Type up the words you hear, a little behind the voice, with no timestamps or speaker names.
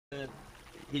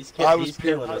He's peer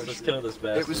killing us. Let's kill this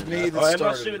bastard. It was me that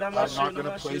started it. I'm not going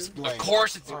to place blame. Of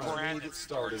course it's Brandon that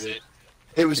started it.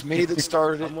 It was me that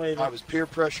started it. I was peer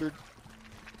pressured.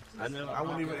 I know. I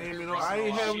wasn't even aiming on. I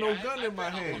ain't have no gun in my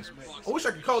hand. I wish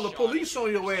I could call the police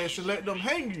on your ass and let them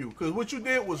hang you, cause what you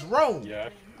did was wrong. Yeah.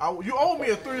 You owe me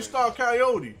a 3-star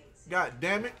coyote. God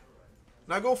damn it!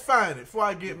 Now go find it before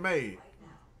I get made.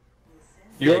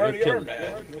 You already are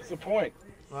mad. What's the point?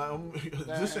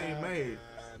 This ain't made.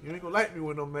 You ain't gonna like me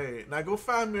when I'm mad. Now go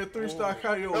find me a 3-star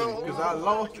coyote, cause I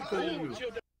lost because of you.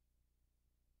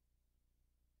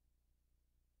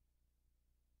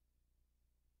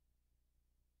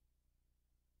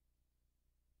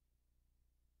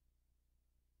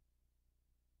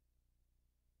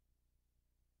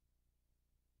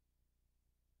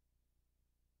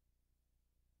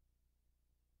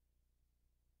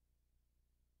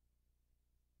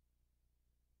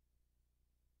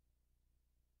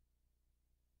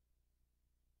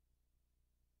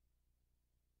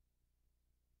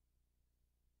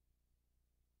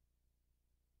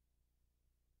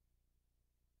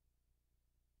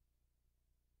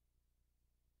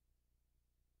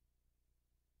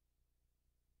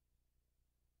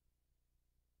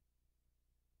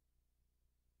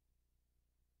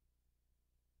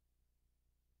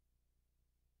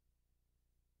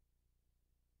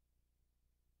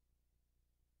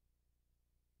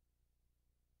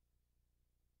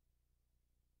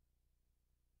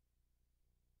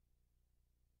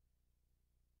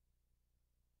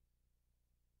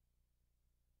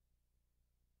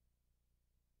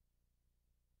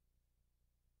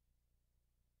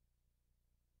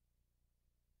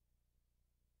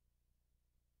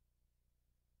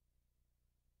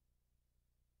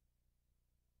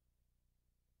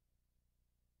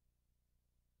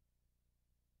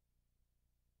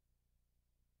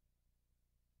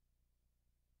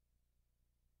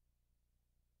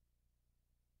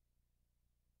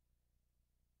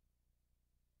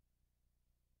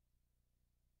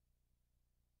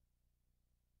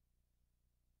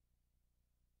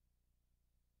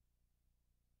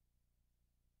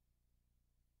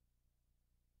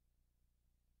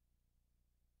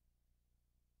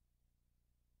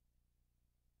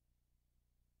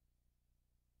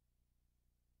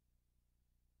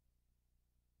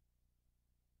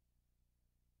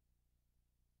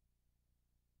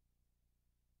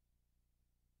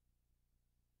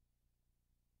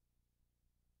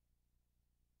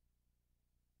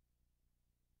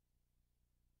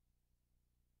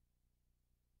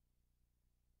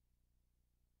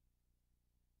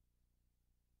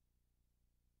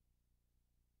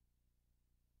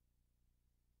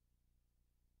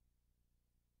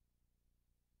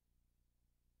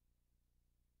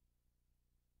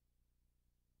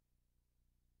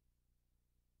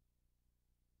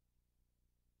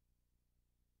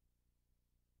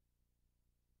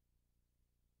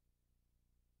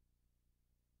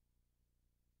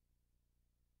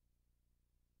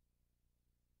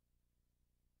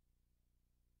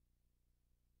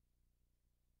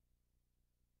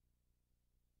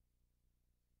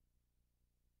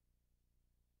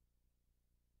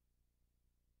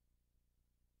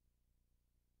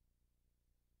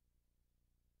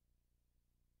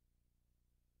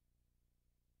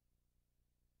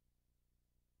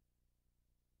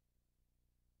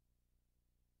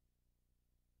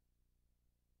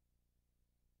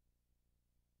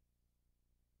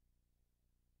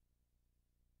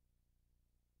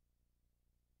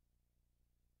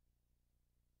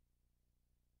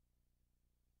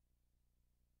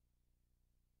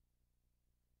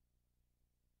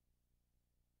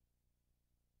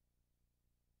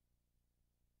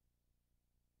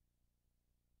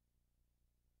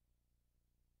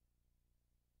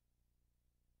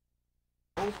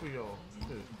 Both of y'all.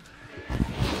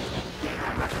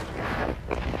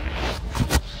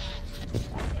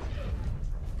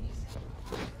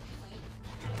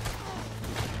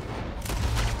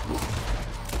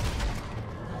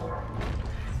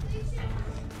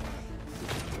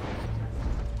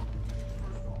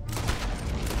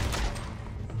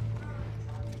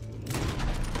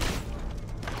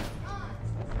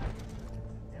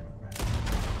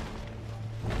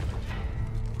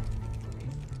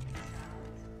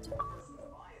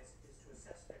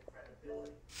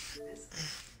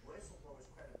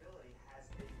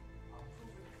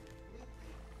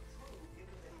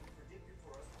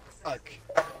 Fuck.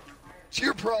 It's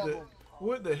your problem.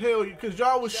 What the hell? Because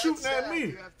y'all was shooting at me.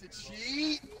 You have to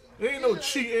cheat. There ain't no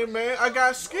cheating, man. I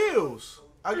got skills.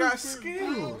 I got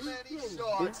skills. Many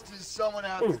shots does someone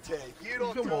have to take? You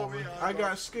don't Come throw on, me man. on I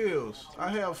got skills. I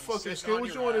have fucking skills.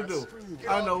 What you want to do?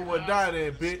 I know what. Die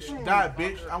then, bitch. Die,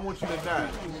 bitch. I want you to die.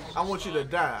 I want you to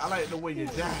die. I like the way you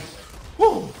die.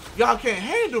 Woo! Y'all can't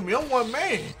handle me. I'm one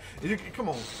man. You, come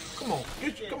on. Come on.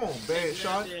 Come on, bad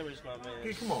shot.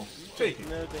 Hey, come on. Take it.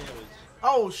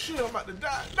 Oh, shit. I'm about to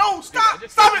die. No, stop.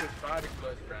 Stop it.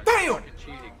 Damn.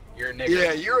 You're a nigga.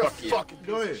 Yeah, you're a fucking piece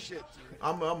Go ahead. of shit, dude.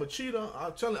 I'm a cheater.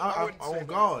 I'm telling you, I'm on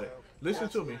guard. Listen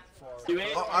to me. You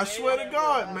ain't- I swear to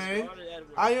God, man.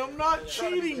 I am not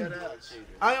cheating.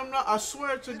 I am not. I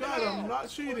swear to God, I'm not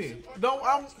cheating. Don't.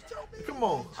 Come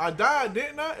on. I died,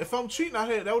 didn't I? If I'm cheating, that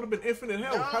would have been infinite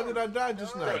health. How did I die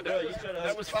just now?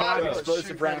 That was 5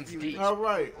 explosive rounds deep. All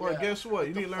right. Well, guess what?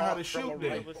 You need to learn how to shoot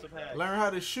then. Learn how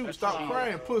to shoot. Stop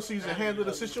crying, pussies, and handle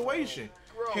the situation.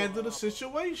 Handle the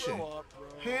situation.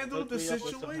 Handle the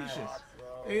situation.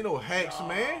 Ain't no hacks,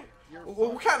 man.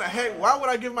 What kind of hack? Why would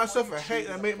I give myself a hack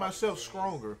that make myself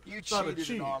stronger? It's not a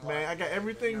cheat, man. I got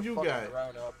everything you got.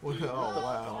 Well, oh,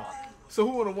 wow. So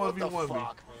who wanna 1v1 me?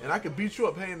 And I could beat you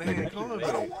up hand to hand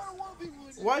combat.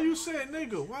 Why you saying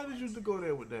nigga? Why did you go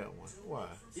there with that one? Why?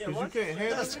 Because you can't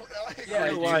handle it? Yeah,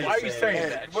 dude, why are you saying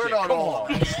that? We're shit? not Come all. on.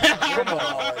 We're not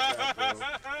all like that, bro.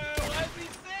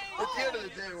 At the end of the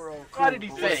day, we're all cool. Why did he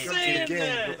but say when it comes to the that?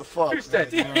 game, what the fuck? Who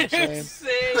said Man, you know what I'm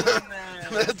saying?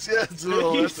 That's the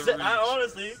reach.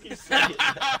 honestly, you keep saying it.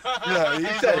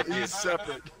 Yeah, he's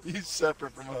separate. He's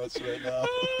separate from us right now.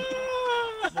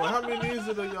 Well, how many is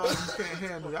it of y'all you can't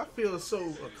handle? I feel so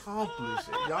accomplished.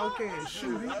 Y'all can't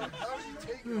shoot either. How are you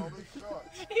taking all these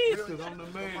shots? Because I'm the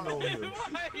man over here.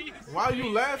 Why are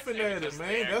you laughing at it,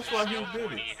 man? That's why he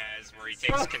did it. He has where he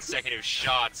takes consecutive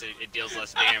shots, it deals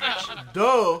less damage.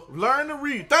 Duh. Learn to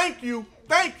read. Thank you.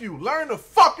 Thank you. Learn to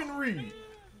fucking read.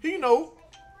 He know.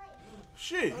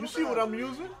 Shit, you see what I'm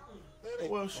using?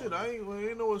 Well, shit,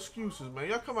 ain't no excuses, man.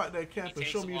 Y'all come out that camp and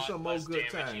show me some more good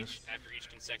times.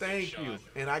 Thank you.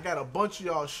 And I got a bunch of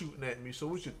y'all shooting at me, so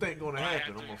what you think gonna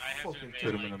happen? I'm gonna fucking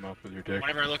kill you.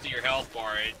 Whenever I looked at your health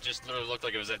bar, it just literally looked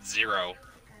like it was at 0.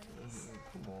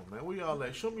 Come on, man. Where y'all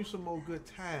at? Show me some more good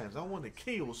times. I want to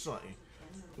kill something.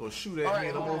 You gonna shoot at me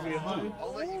and I'm over here hunting?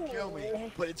 I'll let you kill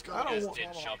me, but it's gonna I don't be want-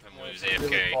 Didn't jump him when he was really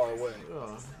AFK. far away.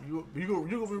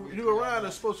 You go around the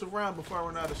explosive round before I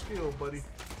run out of skill, buddy.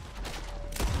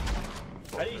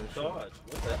 How do you dodge?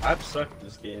 What the? I've sucked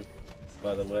this game,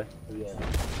 by the way. Yeah.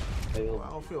 Well, I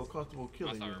don't feel comfortable I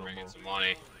killing you thought we no were more. making some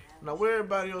money. Now, where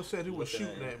everybody else said who was Look at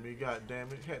shooting it. at me, god damn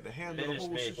it, had to handle the Finish whole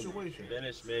me. situation.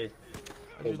 Finish me.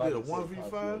 I just did a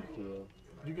 1v5.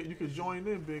 You could join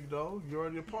in, big dog. You're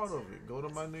already a part of it. Go to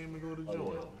my name and go to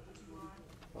join.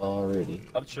 Already.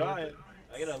 I'm trying.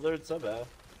 I gotta learn somehow.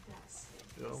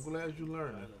 Yeah, I'm glad you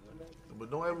learning. But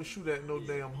don't ever shoot at no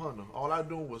damn hunter. All I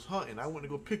doing was hunting. I went to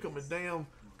go pick up a damn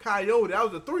coyote.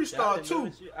 That was a 3-star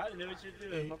too. I didn't know what you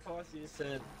were doing. My posse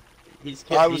said he's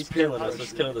I was killing us. peer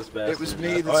Let's kill this bastard. It was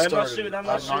me that Oh, I'm not started shooting. it. I'm I'm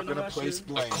not shooting. not gonna place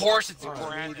shooting. blame. Of course it's a Alright,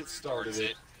 Brad me that that started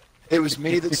starts it. it. It was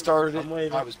me that started I'm it.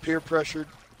 waiting. I was peer pressured.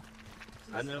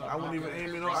 I know. I wasn't even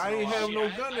aiming on. I ain't have no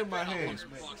gun in my hand.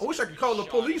 I wish I could call the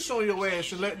police on your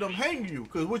ass and let them hang you,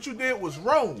 cause what you did was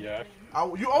wrong. Yeah.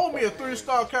 You owe me a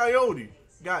 3-star coyote.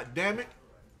 God damn it.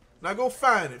 Now go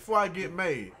find it before I get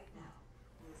made.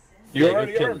 You Yeah,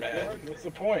 already you're are killing mad. What's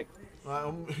the point?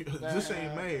 This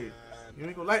ain't made. You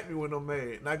ain't gonna like me when I'm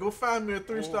made. Now go find me a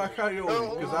 3-star coyote,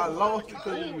 cause I lost it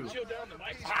because of you.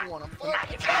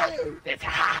 It's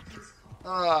hot.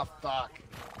 Ah, fuck.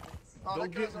 Go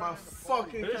get my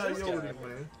fucking Who's this coyote, guy?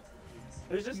 man.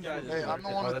 Who's this guy? Hey, I'm the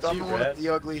one Oh, with, that's I'm the you, one Brad. with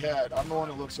the ugly hat. I'm the one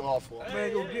that looks awful.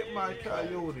 Man, go get my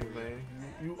coyote, man.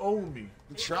 You owe me.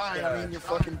 I'm trying. I mean, your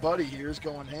fucking buddy here is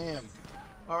going ham.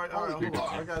 All right, hold on.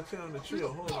 I gotta tell him to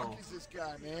chill. Hold Who the on. fuck is this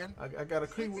guy, man? I gotta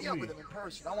creep Meet with me up me. with him in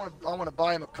person. I want to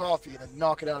buy him a coffee and then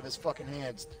knock it out of his fucking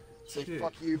hands. Say, Shit.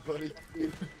 fuck you, buddy.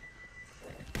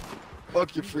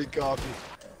 Fuck your free coffee.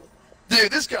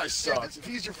 Dude, this guy sucks. If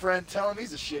he's your friend, tell him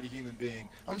he's a shitty human being.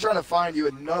 I'm trying to find you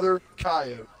another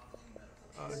coyote.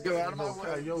 Go out of my no way.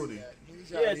 coyote.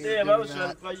 He's Yeah, out here damn, I doing was trying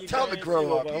that. to find you Tell him to guys grow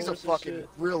too, up. but He's a what's this fucking shit?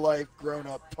 real-life,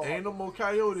 grown-up talk. Ain't no more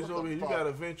coyotes What the over here. You fuck?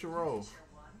 gotta venture off.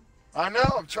 I know.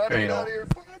 I'm trying to get out of here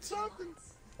and find something.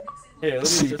 Here, let me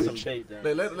set some bait down.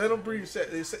 Let them breed.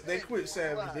 They quit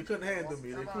savage. They couldn't handle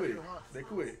me. They quit. They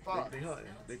quit. They hunting.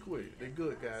 They quit. They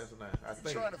good guys now. I I'm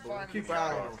think. trying to But find keep a an eye on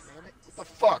coyote, them. man. What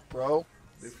the fuck, bro?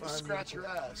 They Just find scratch me. your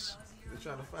ass. They're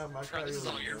trying to find my Brad, this is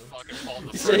all coyote. your man. fucking fault in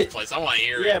the first place. I want to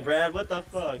hear Yeah, it. Brad, what the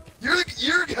fuck?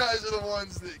 Your guys are the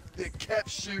ones that kept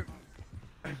shooting.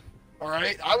 All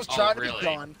right, I was trying to really? be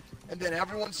done, and then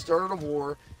everyone started a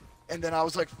war, and then I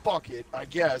was like, "Fuck it, I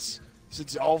guess."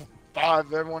 Since all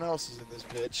 5 everyone else is in this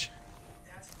bitch.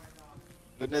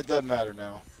 But it doesn't matter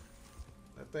now.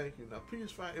 Thank you. Now,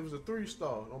 please find. It was a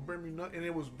 3-star. Don't bring me nothing. And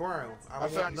it was brown. I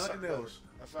found want you nothing else.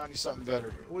 I found you something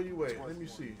better. Where you at? Let me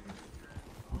see.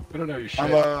 We don't know your shit.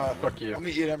 Fuck you. I'll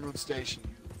meet you at Emerald Station,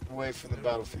 away from the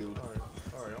battlefield.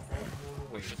 All right.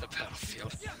 Wait for the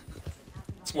battlefield.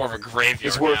 It's more of a graveyard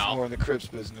It's worth now. more in the Crips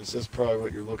business. That's probably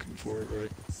what you're looking for,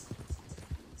 right?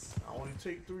 I only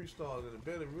take 3 stars, and it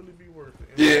better really be worth it.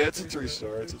 Yeah, it's a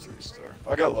 3-star. It's a 3-star.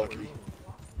 I got lucky.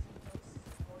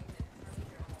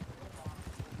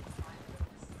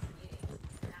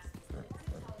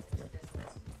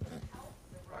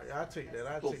 I take that.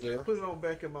 I take that. Put it on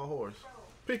back in my horse.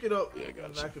 Pick it up, Yeah,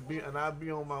 gotcha. and I'll be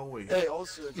on my way. Hey,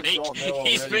 also, if you don't know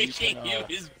He's already, making you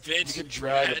his bitch. you can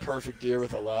drag a perfect deer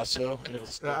with a lasso, and it'll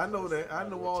stick. Yeah, I know that. I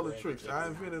know all the tricks. I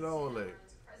invented all that.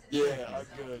 Yeah,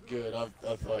 good. I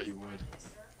thought you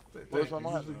would. Where's my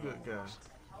mind? He's a good guy.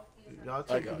 Y'all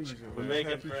take it easy. We're man.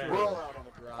 making Happy friends. We're trails. all out on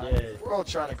the grind. Yeah. We're all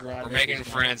trying to grind. We're making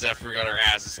friends after we got our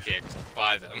asses kicked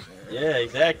by them. Yeah,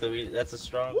 exactly. That's a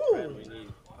strong friend we need.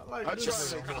 I like I try this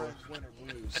to make man. friends win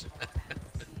or lose.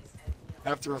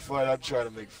 After a fight, I try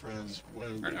to make friends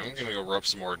win or Alright, I'm lose. gonna go rope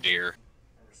some more deer.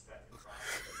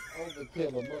 Overkill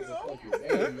a motherfucking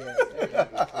alien.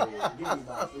 Give me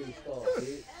my 3-star,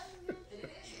 bitch.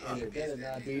 And it better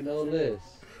not be no less.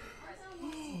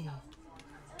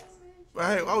 But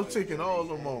hey, I was taking all of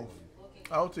them on.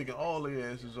 I was taking all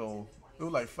their asses on. There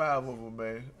was like 5 of them,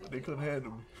 man. They couldn't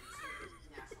handle me.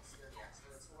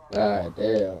 God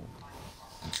damn.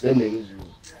 Them niggas was...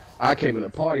 I came in the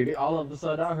party, all of a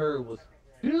sudden I heard was,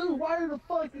 dude, why the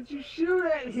fuck did you shoot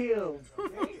at him?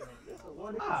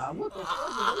 Damn, what the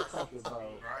fuck are they talking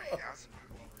about?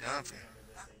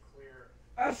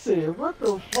 I said, what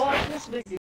the fuck? This nigga